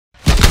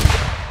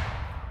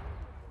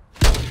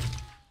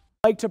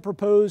like to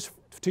propose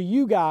to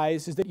you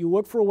guys is that you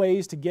look for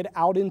ways to get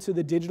out into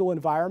the digital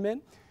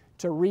environment,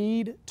 to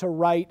read, to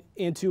write,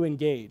 and to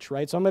engage,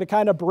 right? So I'm going to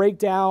kind of break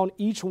down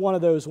each one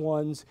of those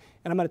ones,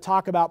 and I'm going to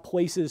talk about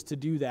places to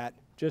do that,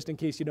 just in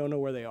case you don't know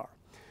where they are.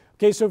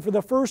 Okay, so for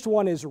the first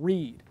one is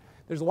read.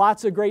 There's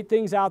lots of great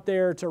things out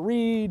there to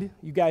read.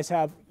 You guys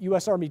have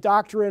U.S. Army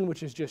Doctrine,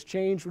 which has just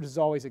changed, which is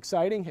always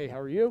exciting. Hey, how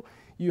are you?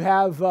 You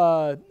have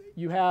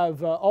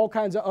all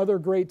kinds of other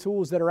great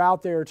tools that are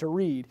out there to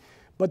read.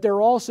 But there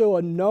are also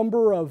a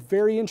number of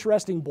very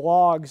interesting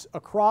blogs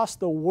across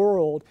the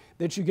world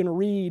that you can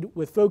read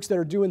with folks that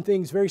are doing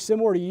things very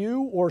similar to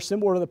you or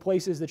similar to the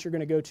places that you're going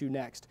to go to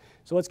next.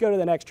 So let's go to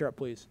the next chart,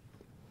 please.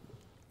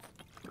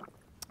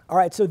 All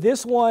right, so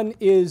this one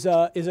is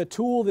a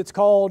tool that's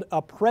called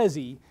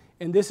Aprezi,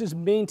 and this is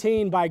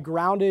maintained by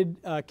Grounded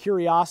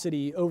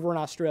Curiosity over in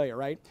Australia,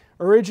 right?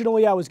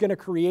 Originally, I was going to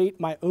create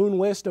my own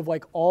list of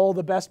like all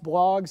the best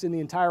blogs in the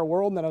entire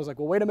world, and then I was like,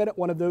 well, wait a minute,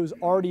 one of those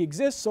already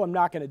exists, so I'm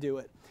not going to do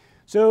it.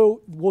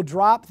 So we'll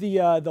drop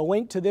the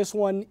link to this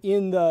one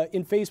in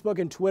Facebook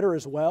and Twitter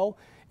as well,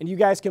 and you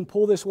guys can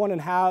pull this one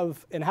and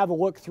have a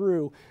look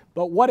through.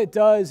 But what it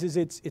does is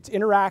it's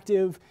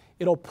interactive.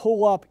 It'll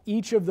pull up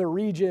each of the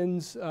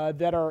regions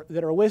that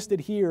are listed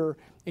here,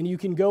 and you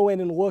can go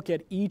in and look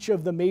at each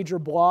of the major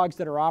blogs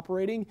that are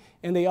operating,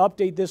 and they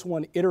update this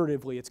one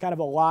iteratively. It's kind of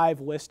a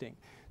live listing.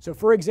 So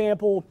for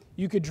example,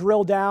 you could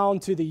drill down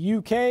to the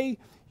UK,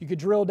 you could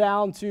drill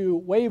down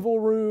to Wavell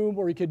Room,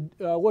 or you could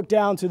look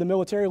down to the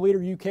Military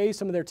Leader UK,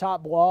 some of their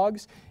top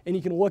blogs, and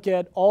you can look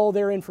at all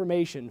their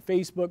information,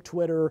 Facebook,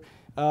 Twitter,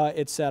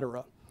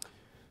 etc.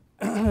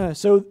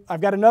 So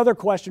I've got another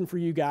question for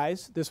you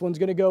guys. This one's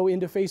going to go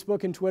into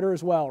Facebook and Twitter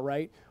as well,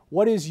 right?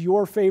 What is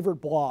your favorite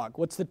blog?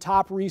 What's the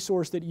top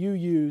resource that you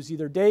use,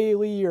 either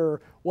daily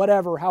or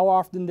whatever, how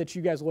often that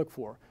you guys look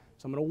for?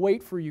 So I'm going to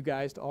wait for you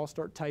guys to all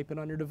start typing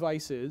on your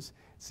devices,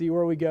 see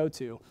where we go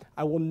to.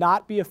 I will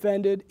not be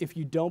offended if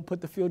you don't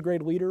put the Field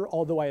Grade Leader,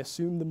 although I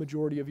assume the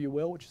majority of you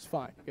will, which is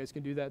fine. You guys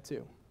can do that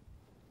too.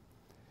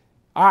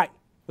 All right,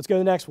 let's go to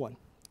the next one.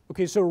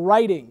 Okay, so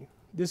writing.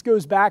 This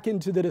goes back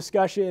into the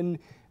discussion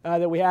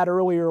that we had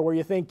earlier where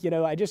you think,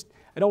 I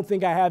don't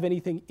think I have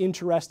anything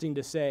interesting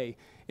to say.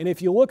 And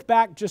if you look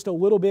back just a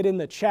little bit in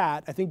the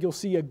chat, I think you'll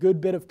see a good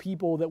bit of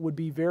people that would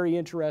be very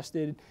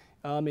interested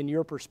in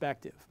your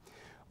perspective.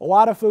 A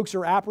lot of folks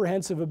are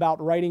apprehensive about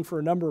writing for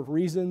a number of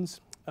reasons.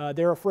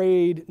 They're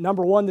afraid,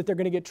 number one, that they're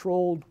going to get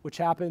trolled, which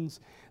happens.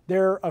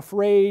 They're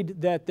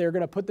afraid that they're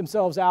going to put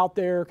themselves out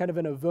there kind of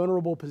in a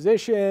vulnerable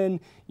position,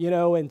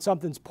 and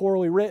something's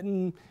poorly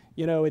written.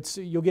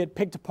 You'll get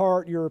picked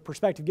apart, your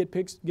perspective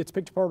gets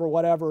picked apart or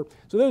whatever.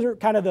 So those are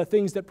kind of the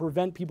things that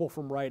prevent people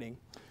from writing.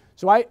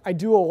 So I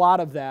do a lot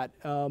of that,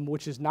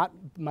 which is not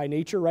my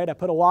nature, right? I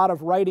put a lot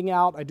of writing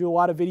out. I do a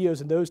lot of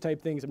videos and those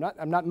type things.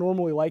 I'm not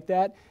normally like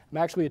that. I'm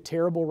actually a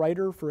terrible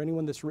writer for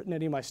anyone that's written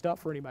any of my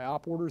stuff or any of my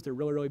op orders. They're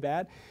really, really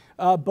bad.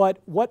 But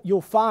what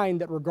you'll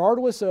find that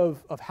regardless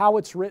of how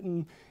it's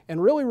written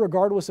and really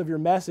regardless of your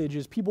message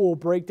is people will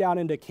break down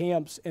into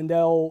camps and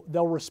they'll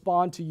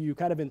respond to you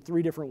kind of in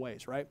three different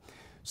ways, right?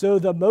 So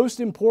the most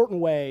important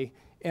way,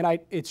 and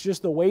it's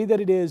just the way that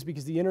it is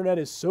because the internet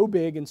is so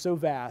big and so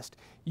vast,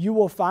 you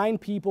will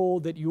find people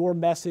that your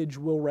message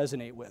will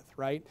resonate with,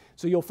 right?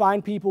 So you'll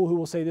find people who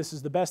will say, this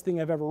is the best thing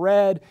I've ever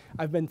read.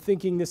 I've been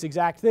thinking this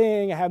exact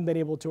thing. I haven't been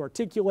able to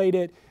articulate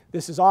it.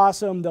 This is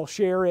awesome. They'll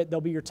share it.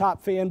 They'll be your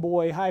top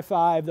fanboy, high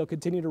five. They'll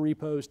continue to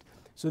repost.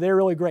 So they're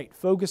really great.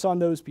 Focus on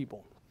those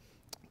people.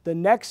 The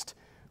next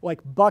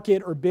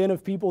bucket or bin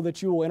of people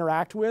that you will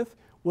interact with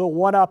will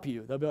one-up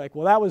you. They'll be like,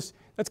 well,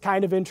 that's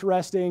kind of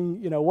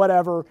interesting,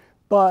 whatever.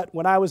 But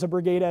when I was a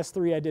Brigade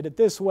S3, I did it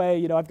this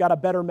way. I've got a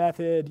better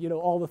method,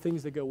 all the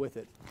things that go with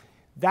it.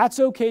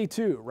 That's okay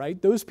too,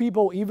 right? Those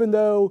people, even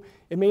though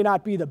it may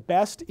not be the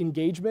best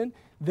engagement,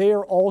 they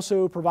are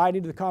also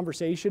providing to the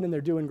conversation and they're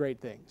doing great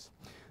things.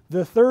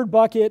 The third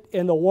bucket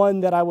and the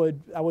one that I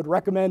would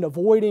recommend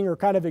avoiding or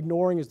kind of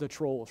ignoring is the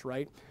trolls,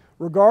 right?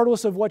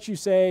 Regardless of what you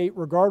say,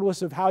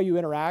 regardless of how you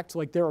interact,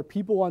 there are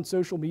people on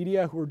social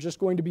media who are just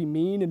going to be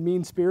mean and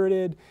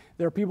mean-spirited.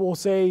 There are people who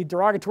say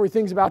derogatory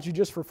things about you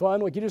just for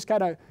fun. You just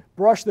kind of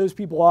brush those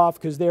people off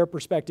because their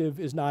perspective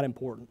is not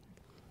important.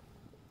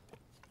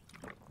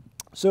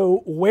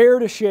 So where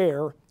to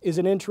share is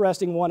an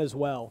interesting one as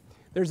well.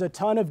 There's a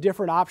ton of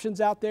different options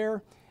out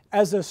there.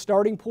 As a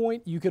starting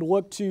point, you could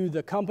look to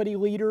the company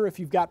leader if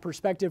you've got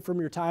perspective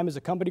from your time as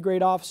a company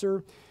grade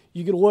officer.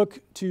 You can look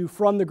to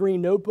From the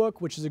Green Notebook,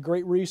 which is a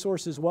great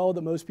resource as well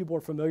that most people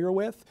are familiar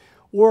with.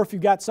 Or if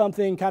you've got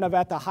something kind of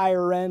at the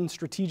higher end,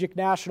 strategic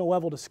national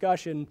level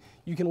discussion,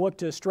 you can look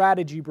to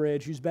Strategy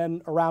Bridge, who's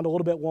been around a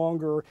little bit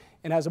longer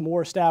and has a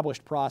more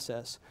established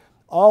process.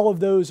 All of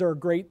those are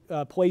great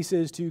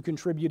places to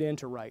contribute and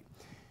to write.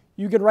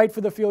 You can write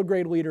for the Field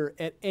Grade Leader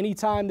at any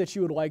time that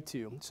you would like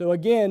to. So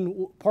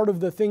again, part of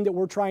the thing that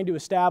we're trying to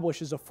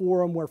establish is a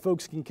forum where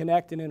folks can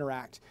connect and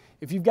interact.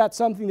 If you've got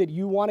something that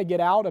you want to get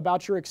out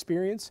about your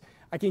experience,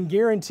 I can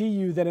guarantee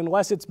you that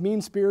unless it's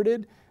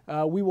mean-spirited,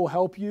 we will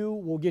help you.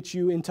 We'll get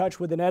you in touch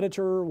with an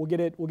editor. We'll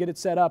get it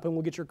set up, and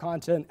we'll get your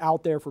content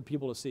out there for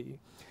people to see.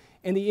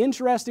 And the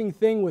interesting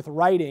thing with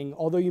writing,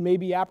 although you may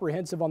be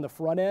apprehensive on the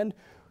front end,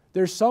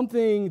 there's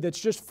something that's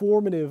just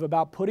formative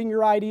about putting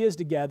your ideas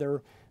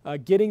together,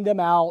 getting them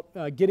out,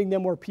 getting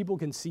them where people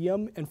can see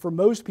them. And for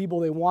most people,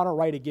 they want to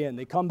write again.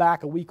 They come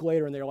back a week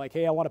later and they're like,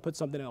 hey, I want to put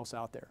something else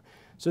out there.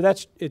 So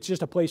it's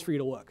just a place for you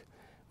to look.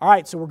 All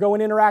right, so we're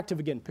going interactive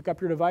again. Pick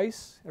up your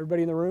device,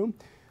 everybody in the room.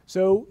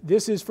 So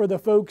this is for the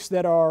folks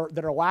that are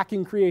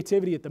lacking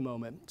creativity at the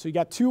moment. So you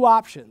got two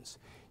options.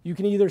 You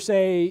can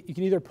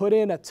either put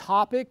in a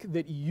topic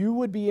that you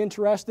would be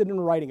interested in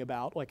writing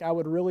about, like I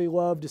would really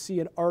love to see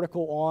an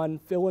article on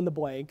fill in the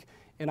blank,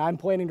 and I'm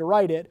planning to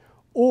write it,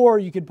 or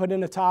you could put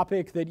in a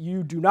topic that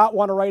you do not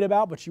want to write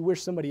about, but you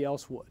wish somebody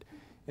else would.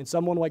 And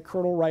someone like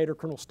Colonel Wright or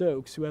Colonel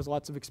Stokes, who has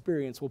lots of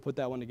experience, will put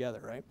that one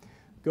together, right?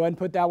 Go ahead and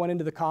put that one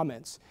into the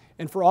comments.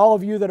 And for all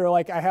of you that are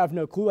like, I have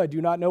no clue, I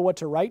do not know what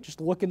to write, just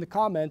look in the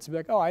comments and be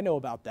like, oh, I know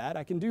about that.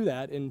 I can do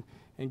that, and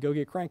go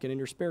get cranking in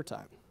your spare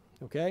time,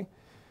 okay?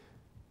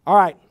 All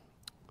right,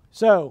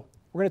 so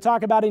we're going to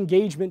talk about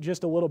engagement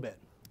just a little bit.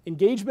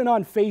 Engagement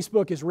on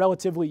Facebook is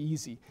relatively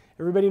easy.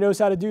 Everybody knows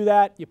how to do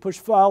that. You push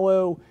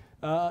follow.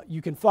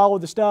 You can follow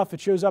the stuff.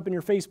 It shows up in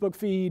your Facebook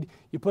feed.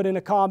 You put in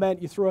a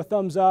comment. You throw a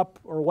thumbs up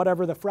or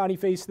whatever, the frowny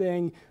face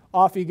thing.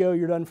 Off you go.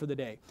 You're done for the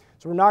day.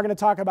 So we're not going to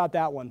talk about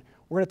that one.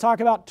 We're going to talk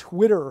about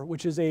Twitter,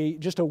 which is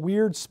just a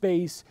weird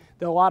space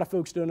that a lot of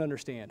folks don't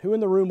understand. Who in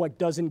the room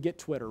doesn't get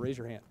Twitter? Raise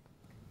your hand.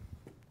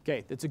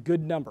 Okay, that's a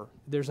good number.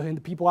 There's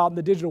people out in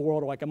the digital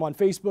world are like, I'm on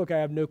Facebook, I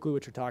have no clue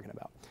what you're talking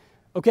about.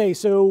 Okay,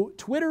 so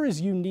Twitter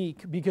is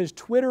unique because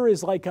Twitter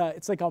is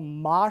it's like a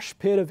mosh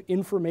pit of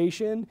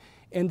information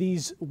and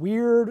these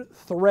weird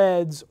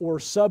threads or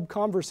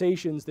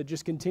sub-conversations that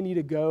just continue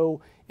to go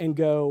and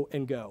go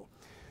and go.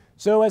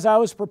 So as I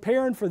was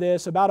preparing for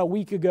this about a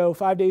week ago,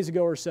 5 days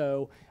ago or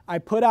so, I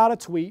put out a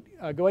tweet.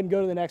 Go ahead and go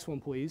to the next one,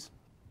 please.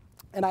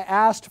 And I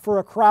asked for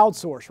a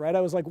crowdsource, right?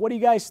 I was like, what do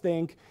you guys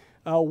think?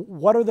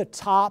 What are the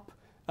top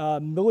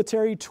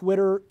military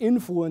Twitter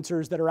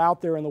influencers that are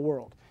out there in the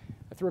world?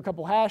 I threw a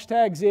couple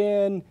hashtags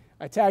in.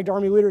 I tagged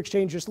Army Leader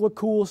Exchange, just looked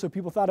cool so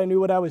people thought I knew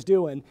what I was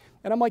doing.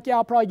 And I'm like, yeah,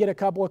 I'll probably get a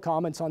couple of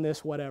comments on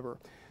this, whatever.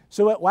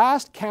 So at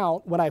last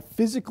count, when I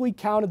physically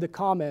counted the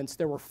comments,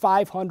 there were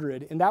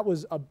 500, and that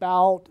was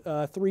about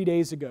 3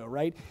 days ago,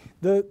 right?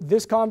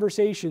 This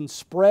conversation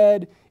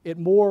spread, it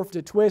morphed,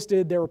 it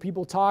twisted. There were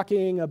people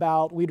talking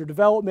about leader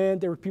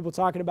development. There were people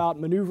talking about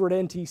maneuver at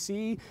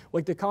NTC.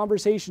 Like the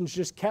conversations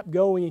just kept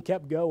going and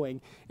kept going,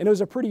 and it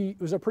was a pretty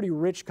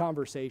rich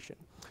conversation.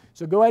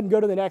 So go ahead and go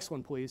to the next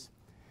one, please.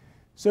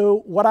 So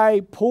what I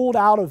pulled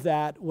out of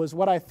that was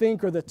what I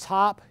think are the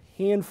top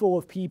handful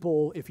of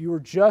people. If you were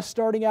just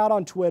starting out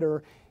on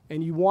Twitter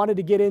and you wanted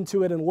to get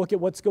into it and look at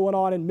what's going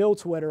on in Mill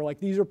Twitter, like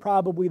these are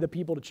probably the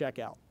people to check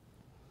out.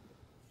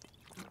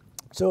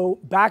 So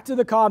back to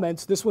the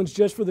comments. This one's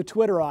just for the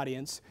Twitter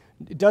audience.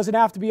 It doesn't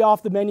have to be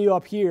off the menu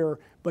up here,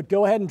 but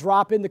go ahead and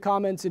drop in the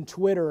comments in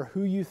Twitter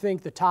who you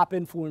think the top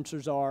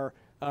influencers are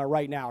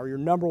right now, or your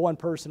number one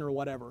person or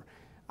whatever.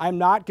 I'm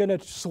not going to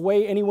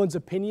sway anyone's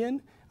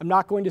opinion. I'm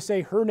not going to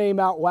say her name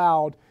out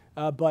loud,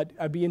 but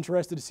I'd be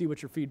interested to see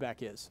what your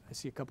feedback is. I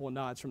see a couple of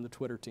nods from the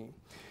Twitter team.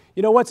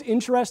 You know, what's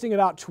interesting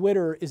about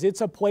Twitter is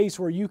it's a place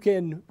where you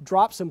can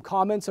drop some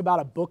comments about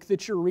a book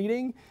that you're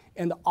reading,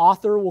 and the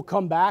author will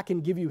come back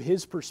and give you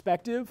his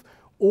perspective,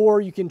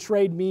 or you can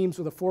trade memes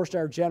with a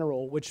 4-star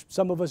general, which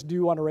some of us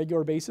do on a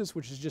regular basis,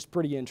 which is just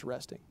pretty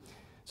interesting.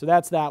 So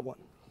that's that one.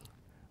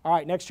 All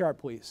right, next chart,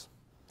 please.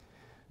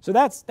 So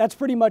that's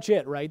pretty much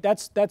it, right?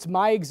 That's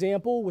my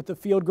example with the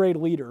field grade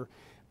leader.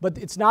 But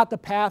it's not the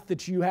path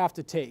that you have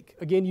to take.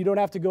 Again, you don't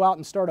have to go out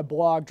and start a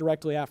blog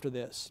directly after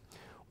this.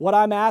 What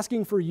I'm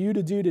asking for you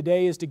to do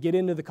today is to get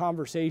into the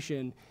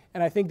conversation,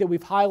 and I think that we've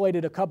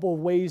highlighted a couple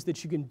of ways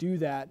that you can do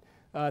that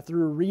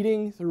through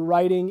reading, through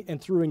writing, and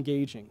through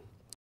engaging.